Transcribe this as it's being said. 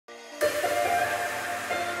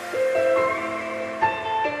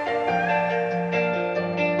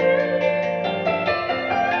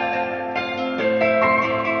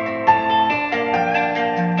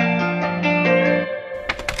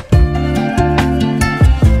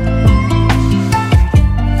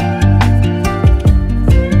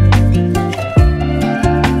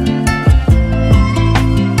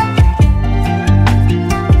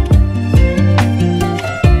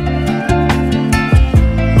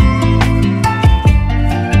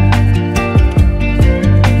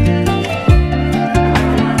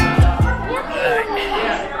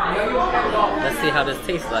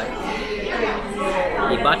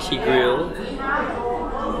hibachi grill.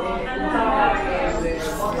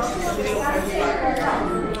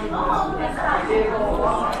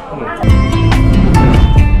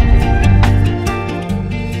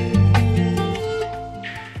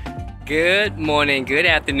 Good morning, good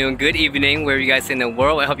afternoon, good evening, wherever you guys in the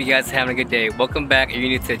world. I hope you guys are having a good day. Welcome back. If you're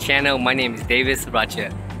new to the channel, my name is Davis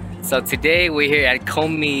Racha. So today we're here at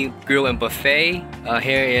Comey Grill and Buffet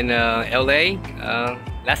here in LA.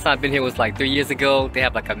 Last time I've been here was like 3 years ago. They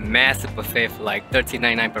have like a massive buffet for like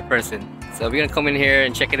 $13.99 per person. So we're gonna come in here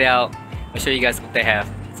and check it out. I'll show you guys what they have.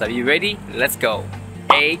 So are you ready? Let's go.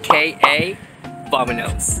 AKA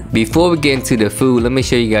Domino's. Before we get into the food, let me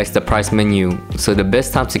show you guys the price menu. So the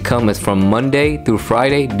best time to come is from Monday through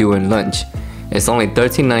Friday during lunch. It's only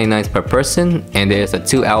 $13.99 per person and there's a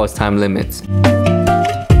 2 hours time limit.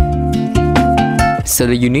 So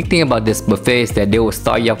the unique thing about this buffet is that they will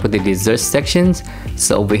start you off with the dessert sections.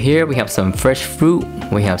 So over here we have some fresh fruit,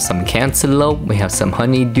 we have some cantaloupe, we have some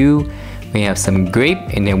honeydew, we have some grape,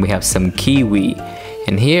 and then we have some kiwi.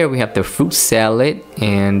 And here we have the fruit salad,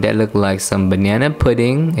 and that look like some banana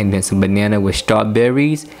pudding, and then some banana with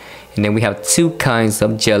strawberries. And then we have two kinds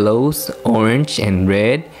of jellos, orange and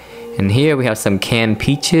red. And here we have some canned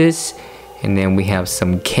peaches, and then we have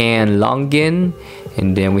some canned longan,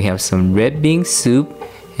 and then we have some red bean soup,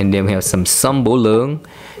 and then we have some sambolung.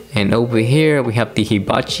 And over here we have the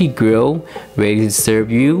hibachi grill ready to serve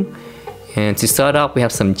you. And to start off, we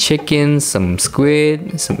have some chicken, some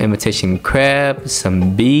squid, some imitation crab,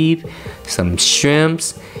 some beef, some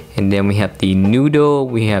shrimps, and then we have the noodle,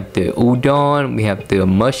 we have the udon, we have the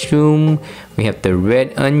mushroom, we have the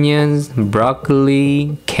red onions,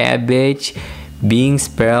 broccoli, cabbage, bean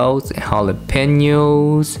sprouts,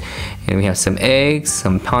 jalapenos, and we have some eggs,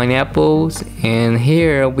 some pineapples, and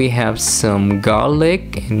here we have some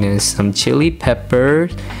garlic and then some chili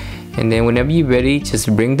peppers. And then whenever you're ready, just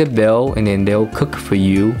ring the bell and then they'll cook for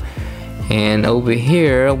you. And over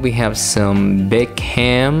here we have some baked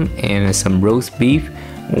ham and some roast beef.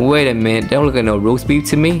 Wait a minute, don't look at no roast beef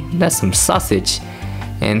to me. That's some sausage.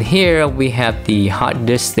 And here we have the hot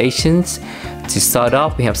dish stations. To start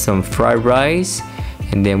off, we have some fried rice,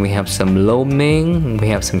 and then we have some lo mein, we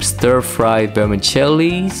have some stir-fried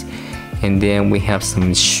vermicellis, and then we have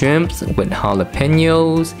some shrimps with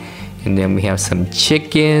jalapenos. And then we have some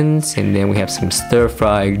chickens, and then we have some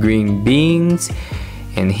stir-fried green beans.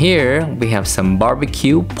 And here we have some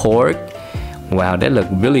barbecue pork. Wow, that look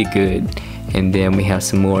really good. And then we have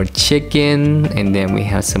some more chicken, and then we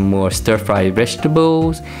have some more stir-fried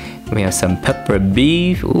vegetables. We have some pepper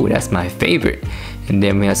beef. Ooh, that's my favorite. And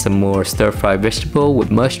then we have some more stir-fried vegetable with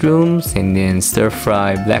mushrooms, and then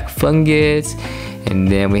stir-fried black fungus. And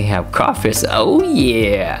then we have crawfish. Oh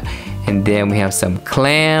yeah. And then we have some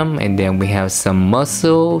clam, and then we have some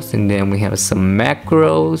mussels, and then we have some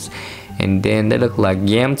mackerels, and then they look like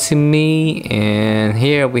yam to me. And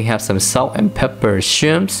here we have some salt and pepper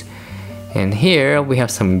shrimps, and here we have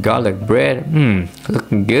some garlic bread.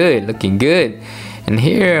 Looking good, looking good. And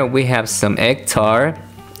here we have some egg tart,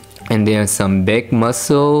 and then some baked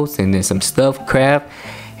mussels, and then some stuffed crab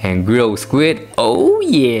and grilled squid. Oh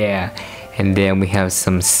yeah. And then we have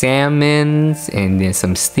some salmons, and then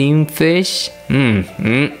some steamed fish.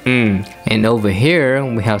 And over here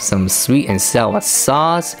we have some sweet and sour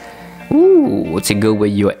sauce. Ooh, to go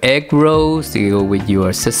with your egg rolls, to go with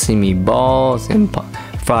your sesame balls, and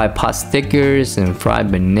fried pot stickers, and fried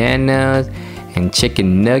bananas, and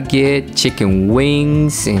chicken nugget, chicken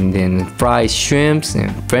wings, and then fried shrimps, and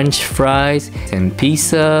french fries, and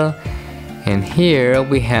pizza. And here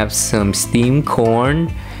we have some steamed corn.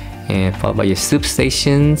 And followed by your soup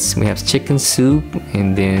stations, we have chicken soup,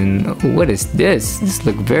 and then what is this? This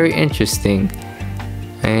looks very interesting.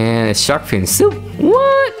 And a shark fin soup.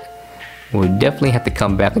 What? We'll definitely have to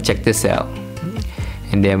come back and check this out.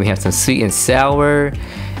 And then we have some sweet and sour,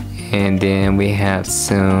 and then we have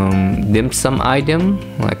some dim sum item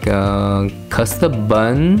like a custard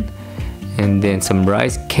bun, and then some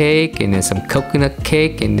rice cake, and then some coconut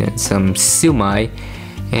cake, and then some siumai.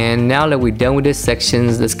 And now that we're done with the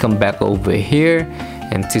sections, let's come back over here.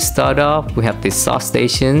 And to start off, we have the sauce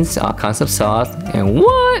stations, all kinds of sauce. And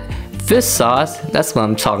what? Fish sauce, that's what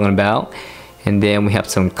I'm talking about. And then we have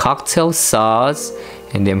some cocktail sauce,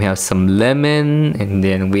 and then we have some lemon, and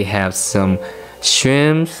then we have some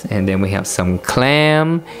shrimps, and then we have some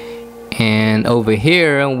clam. And over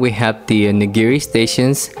here we have the nigiri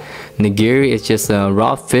stations. Nigiri is just a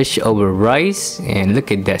raw fish over rice, and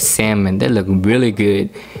look at that salmon, that look really good.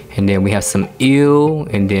 And then we have some eel,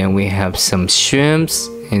 and then we have some shrimps,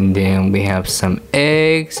 and then we have some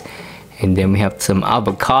eggs, and then we have some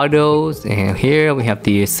avocados. And here we have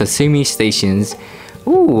the sashimi stations.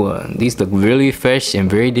 Ooh, these look really fresh and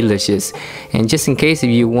very delicious. And just in case if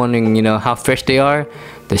you're wondering, you know, how fresh they are,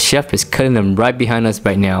 the chef is cutting them right behind us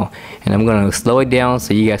right now. And I'm gonna slow it down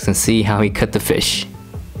so you guys can see how he cut the fish.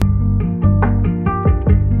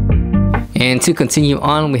 And to continue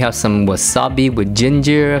on, we have some wasabi with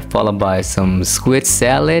ginger, followed by some squid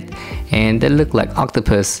salad, and they look like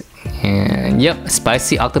octopus. And yep,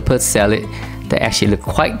 spicy octopus salad that actually look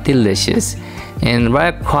quite delicious. And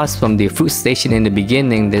right across from the fruit station in the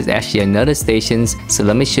beginning, there's actually another station, so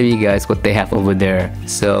let me show you guys what they have over there.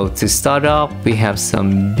 So to start off, we have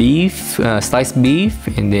some beef, sliced beef,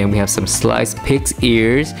 and then we have some sliced pig's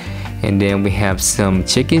ears, and then we have some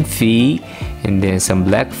chicken feet, and then some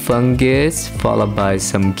black fungus, followed by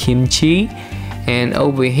some kimchi. And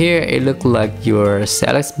over here it looked like your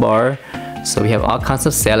salad bar, so we have all kinds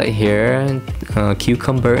of salad here,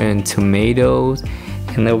 cucumber and tomatoes.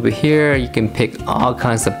 And over here you can pick all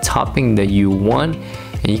kinds of topping that you want,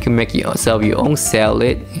 and you can make yourself your own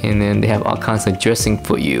salad, and then they have all kinds of dressing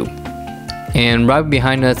for you. And right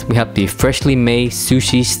behind us we have the freshly made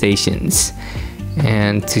sushi stations.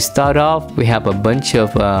 And to start off, we have a bunch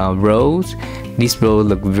of rolls. These rolls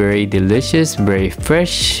look very delicious, very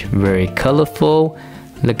fresh, very colorful.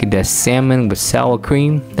 Look at that salmon with sour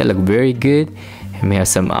cream, that look very good. And we have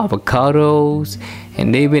some avocados,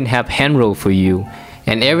 and they even have hand roll for you.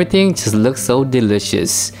 And everything just looks so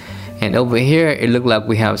delicious. And over here it looked like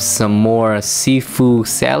we have some more seafood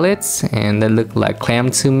salads, and they look like clam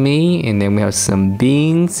to me. And then we have some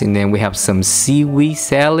beans, and then we have some seaweed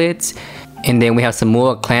salads, and then we have some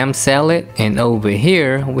more clam salad. And over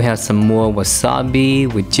here we have some more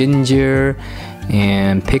wasabi with ginger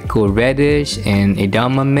and pickled radish and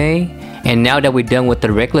edamame. And now that we're done with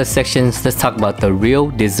the regular sections, let's talk about the real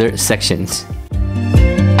dessert sections.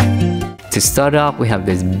 To start off, we have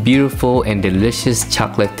this beautiful and delicious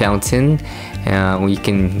chocolate fountain. You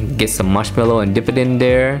can get some marshmallow and dip it in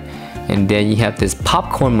there. And then you have this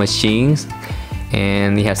popcorn machines,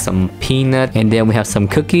 and you have some peanut, and then we have some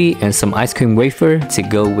cookie and some ice cream wafer to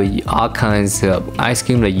go with all kinds of ice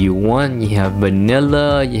cream that you want. You have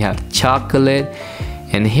vanilla, you have chocolate,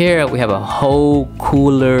 and here we have a whole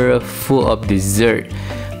cooler full of dessert.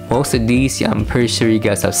 Most of these, I'm pretty sure you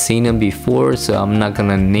guys have seen them before, so I'm not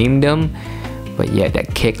gonna name them. But yeah,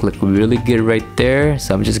 that cake looked really good right there.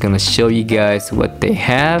 So I'm just gonna show you guys what they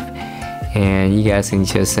have, and you guys can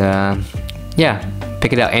just yeah,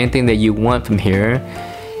 pick it out, anything that you want from here.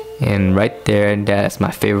 And right there, that's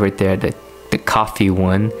my favorite there, the coffee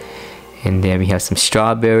one. And then we have some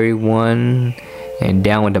strawberry one, and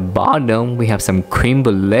down at the bottom we have some creme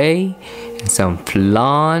brulee and some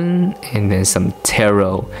flan, and then some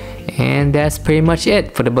taro. And that's pretty much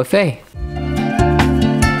it for the buffet.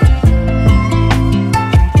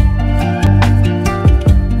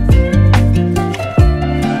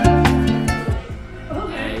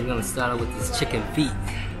 Alright, we're gonna start out with this chicken feet.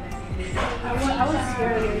 I was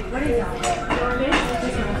scared. What is that?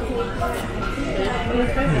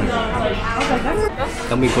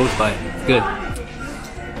 Got me both by it. It's good.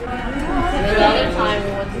 The other time we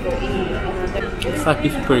went to go eat. Sliced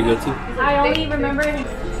beef is pretty good too. I only remember it.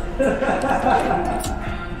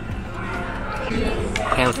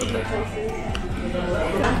 Ham fillet.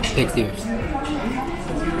 Pig's ears.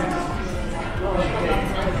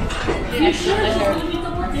 You should.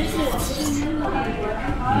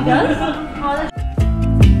 Does?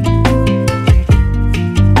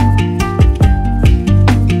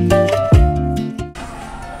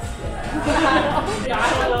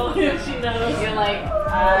 You're like,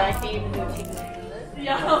 I can't even do chicken.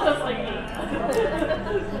 Yeah, I was like,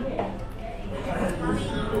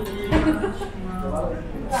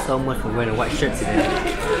 So much for wearing a white shirt today.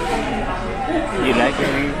 You like it?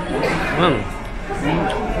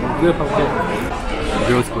 Good pumpkin.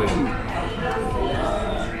 Grilled squid.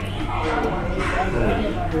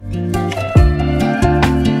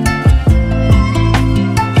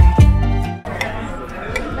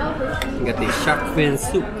 Got the shark fin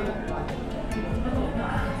soup.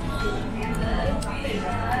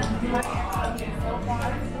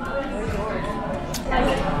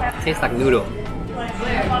 Tastes like noodle.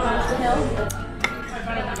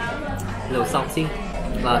 A little salty, a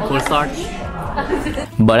lot of cornstarch.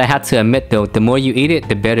 But I have to admit though, the more you eat it,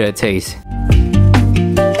 the better it tastes.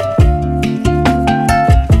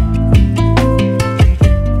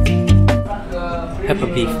 Pepper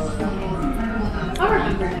beef.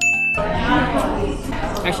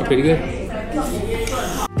 Actually pretty good.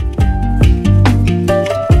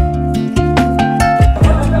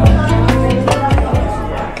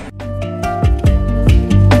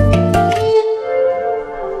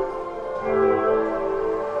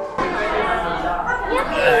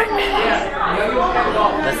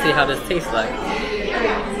 like.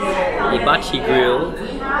 Hibachi grill.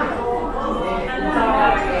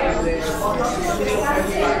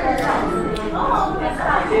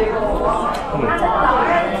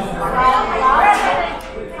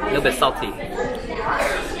 A little bit salty.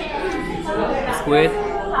 Squid.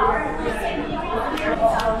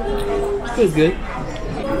 It's good.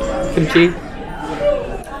 Kimchi.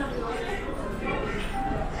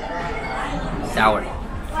 Sour.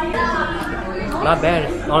 Not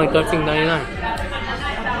bad. Only $13.99.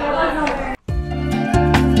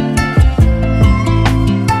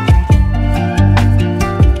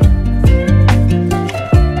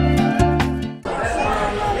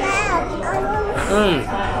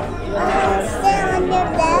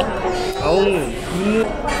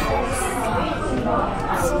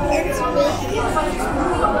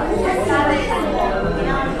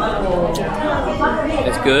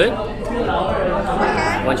 It's good.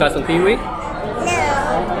 Want to try some kiwi? No,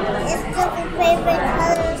 it's the favorite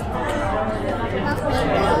colors of my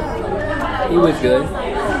Kiwi's good.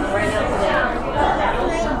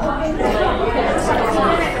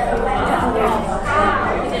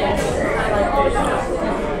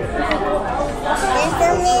 There's so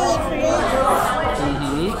many fruits.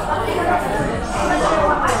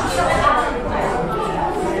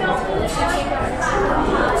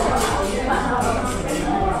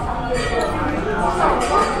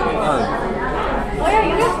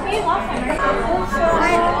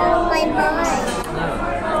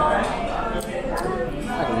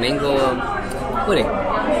 Like a mango pudding.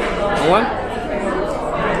 One?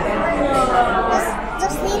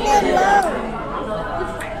 Just leave it alone.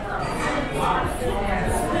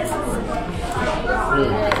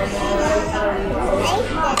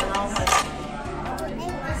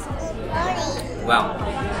 Wow,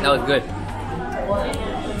 that was good.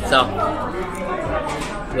 So,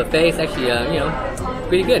 the buffet is actually, you know,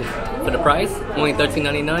 pretty good for the price. Only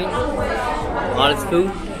 $13.99. All this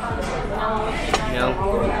food. You know,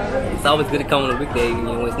 it's always good to come on a weekday, you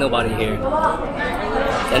know, when there's nobody here.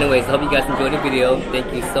 So anyways, I hope you guys enjoyed the video.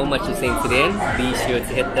 Thank you so much for staying to the end. Be sure to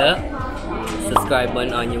hit the subscribe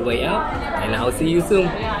button on your way out, and I'll see you soon.